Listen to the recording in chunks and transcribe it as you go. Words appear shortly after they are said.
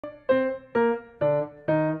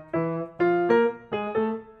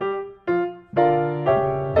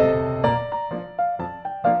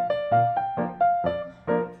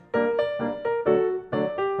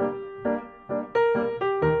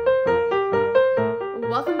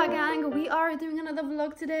Welcome back, gang. We are doing another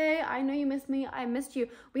vlog today. I know you missed me. I missed you.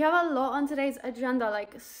 We have a lot on today's agenda,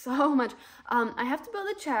 like so much. I have to build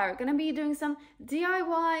a chair. Gonna be doing some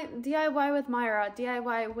DIY with Myra,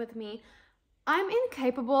 DIY with me. I'm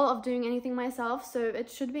incapable of doing anything myself, so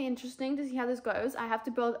it should be interesting to see how this goes. I have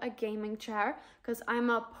to build a gaming chair because I'm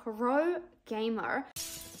a pro gamer.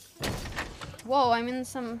 Whoa, I'm in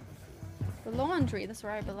the laundry. That's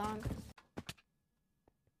where I belong.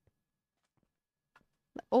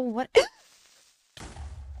 Oh, what?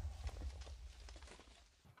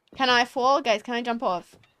 Can I fall? Guys, can I jump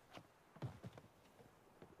off?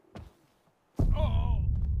 Oh.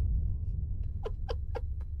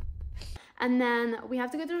 And then we have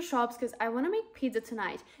to go to the shops because I want to make pizza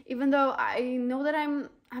tonight. Even though I know that I'm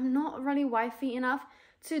not really wifey enough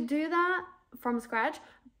to do that from scratch,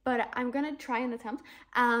 but I'm gonna try and attempt.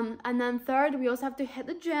 And then third, we also have to hit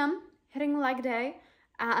the gym, hitting leg day,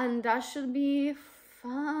 and that should be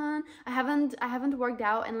fun. I haven't worked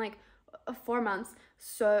out in like 4 months,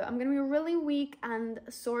 so I'm gonna be really weak and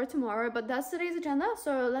sore tomorrow, but that's today's agenda,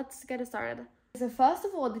 so let's get it started. So first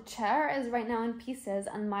of all, the chair is right now in pieces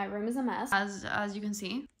and my room is a mess, as you can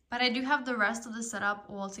see, but I do have the rest of the setup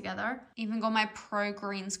all together. Even got my pro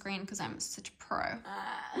green screen because I'm such a pro.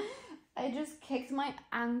 I just kicked my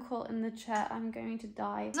ankle in the chair. I'm going to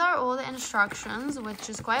die. These are all the instructions, which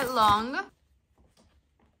is quite long.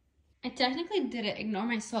 I technically did it, ignore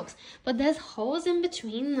my socks, but there's holes in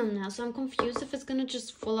between them now, so I'm confused if it's gonna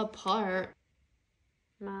just fall apart.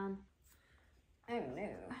 Man. Oh no.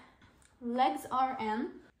 Legs are in.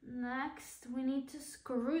 Next, we need to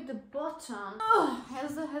screw the bottom. Oh,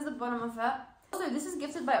 here's the bottom of it. Also, this is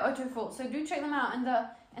gifted by AutoFull, so do check them out in the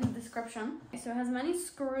description. So it has many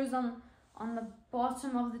screws on the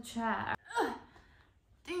bottom of the chair.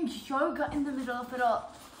 Doing yoga in the middle of it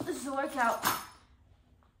all. This is a workout.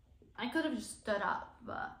 I could have just stood up,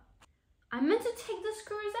 but I meant to take the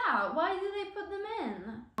screws out. Why did they put them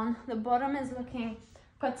in? The bottom is looking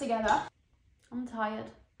put together. I'm tired.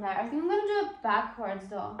 There, I think I'm gonna do it backwards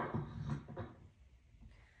though.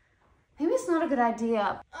 Maybe it's not a good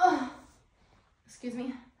idea. Ugh. Excuse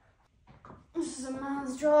me. This is a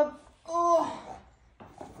man's job. Oh.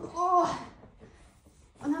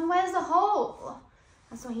 And then where's the hole?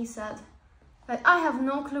 That's what he said. But I have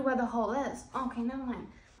no clue where the hole is. Okay, never mind.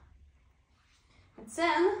 It's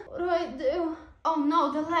in. What do I do? Oh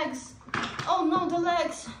no, the legs. Oh no, the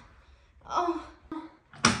legs. Oh.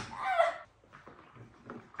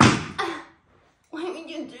 Why would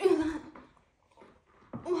you do that?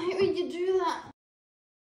 Why would you do that?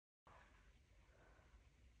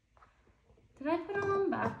 Did I put them on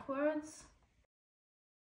backwards?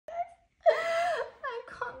 I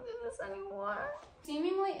can't do this anymore.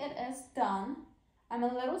 Seemingly it is done. I'm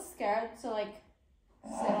a little scared to like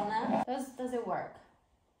sit on it. Does it work?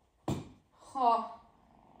 Oh,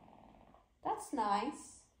 that's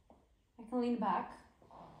nice. I can lean back.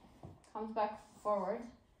 Comes back forward.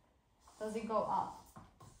 Does it go up?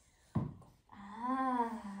 Ah,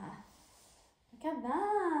 look at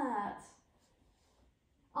that.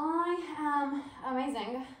 I am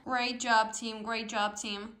amazing. Great job, team. Great job,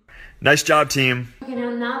 team. Nice job, team. Okay,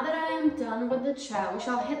 now that I am done with the chair, we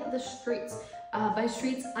shall hit the streets. By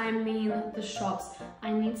streets, I mean the shops.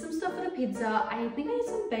 I need some stuff for the pizza. I think I need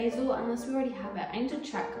some basil, unless we already have it. I need to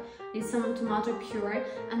check. I need some tomato puree,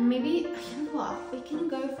 and maybe, you know what, we can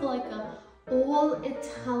go for like a all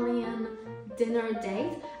Italian dinner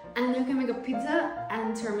date, and then we can make a pizza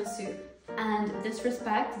and tiramisu, and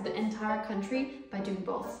disrespect the entire country by doing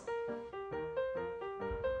both.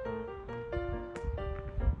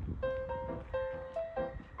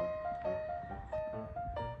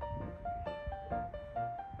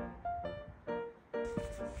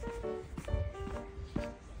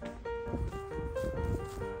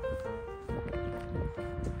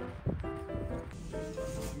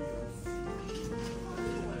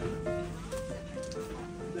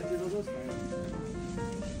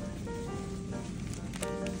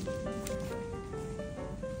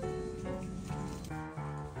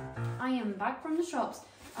 I am back from the shops.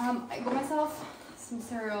 I got myself some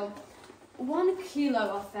cereal. 1 kilo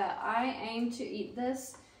of it. I aim to eat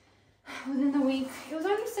this within the week. It was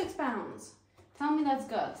only £6. Tell me that's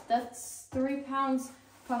good. That's £3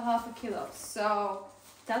 per half a kilo. So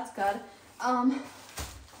that's good.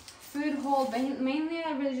 Food haul, mainly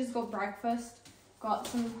I really just got breakfast. Got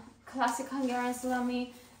some classic Hungarian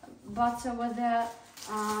salami, butter with it.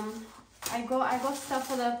 I got stuff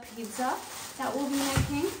for the pizza that we'll be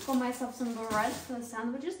making. Got myself some bread for the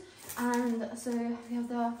sandwiches. And so we have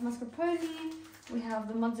the mascarpone, we have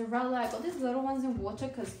the mozzarella. I got these little ones in water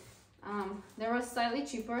because they were slightly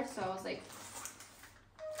cheaper. So I was like,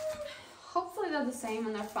 they're the same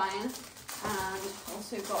and they're fine. And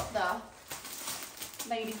also got the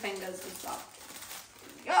lady fingers and stuff.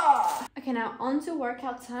 Yeah. Okay, now on to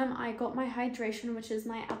workout time. I got my hydration, which is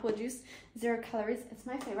my apple juice, 0 calories. It's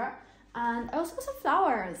my favorite. And I also got some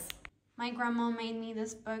flowers. My grandma made me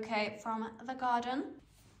this bouquet from the garden.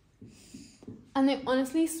 And they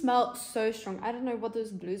honestly smell so strong. I don't know what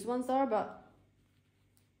those blues ones are, but...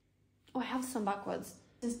 Oh, I have some backwards.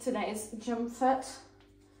 This is today's gym fit.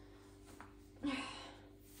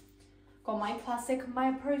 Got my classic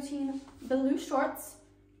My Protein blue shorts.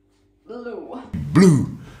 Blue.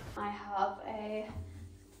 I have a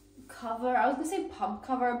cover. I was gonna say pump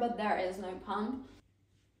cover, but there is no pump.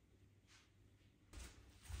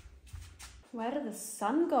 Where did the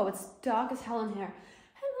sun go? It's dark as hell in here.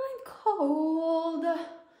 And I'm cold.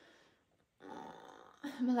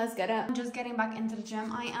 But let's get it. I'm just getting back into the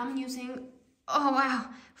gym. I am using, oh wow,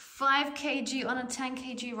 5 kg on a 10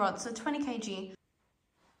 kg rod, so 20 kg.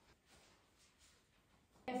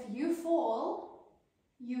 If you fall,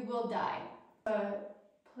 you will die. So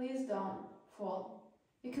please don't fall.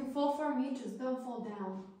 You can fall for me, just don't fall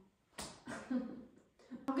down.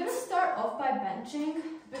 I'm gonna start off by benching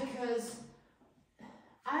because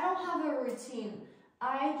I don't have a routine.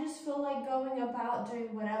 I just feel like going about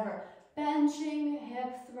doing whatever. Benching,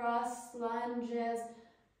 hip thrusts, lunges,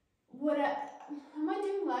 whatever. Am I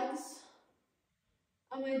doing legs?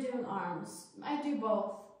 Am I doing arms? I do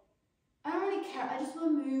both. I don't really care. I just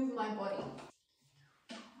want to move my body.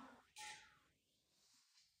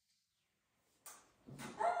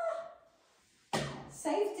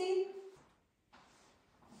 Safety.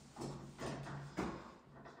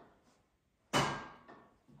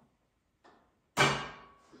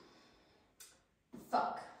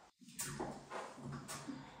 Fuck.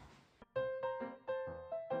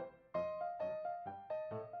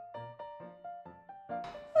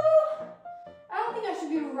 I don't think I should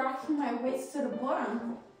be racking my weights to the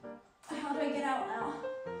bottom. How do I get out now?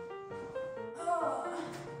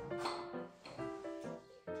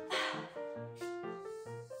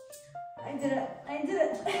 I did it. I did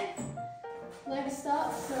it. Let's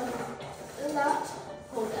start from left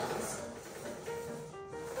pull downs.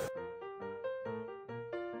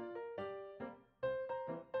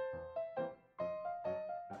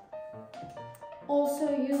 Also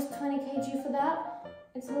use 20 kg for that.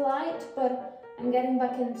 It's light, but I'm getting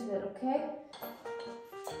back into it, okay?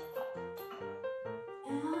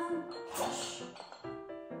 And push.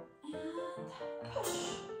 And push.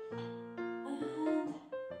 And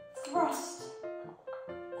thrust.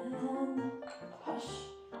 And push.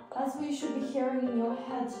 That's what you should be hearing in your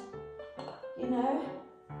head, you know?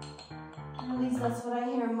 At least that's what I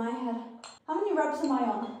hear in my head. How many reps am I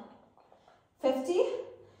on? 50?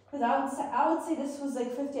 Because I would say this was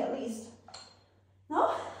like 50 at least.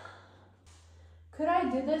 No? Could I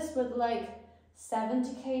do this with like 70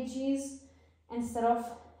 kgs instead of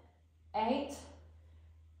 8?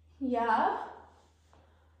 Yeah.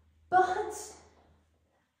 But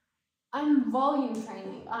I'm volume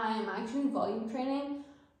training. I'm actually volume training.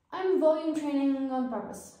 I'm volume training on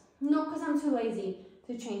purpose. Not because I'm too lazy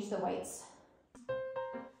to change the weights.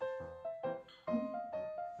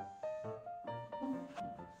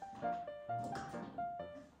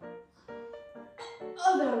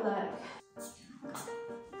 Other leg.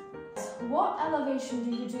 What elevation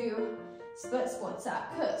do you do split squats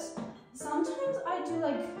at? Because sometimes I do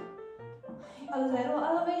like a little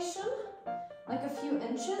elevation, like a few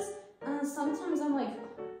inches, and sometimes I'm like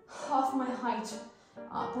half my height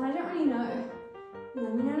up, and I don't really know.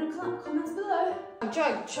 Let me know in the comments below.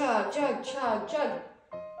 Chug, chug, chug, chug, chug.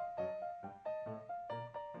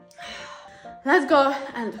 Let's go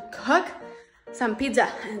and cook some pizza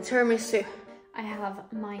and tiramisu. I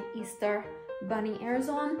have my Easter bunny ears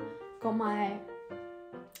on, got my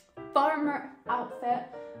farmer outfit,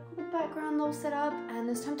 got the background all set up, and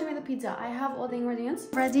it's time to make the pizza. I have all the ingredients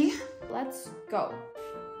ready. Let's go.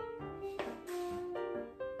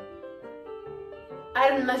 I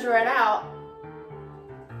didn't measure it out.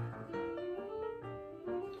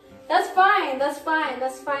 That's fine, that's fine,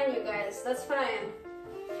 that's fine, you guys. That's fine.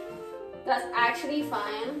 That's actually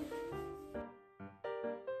fine.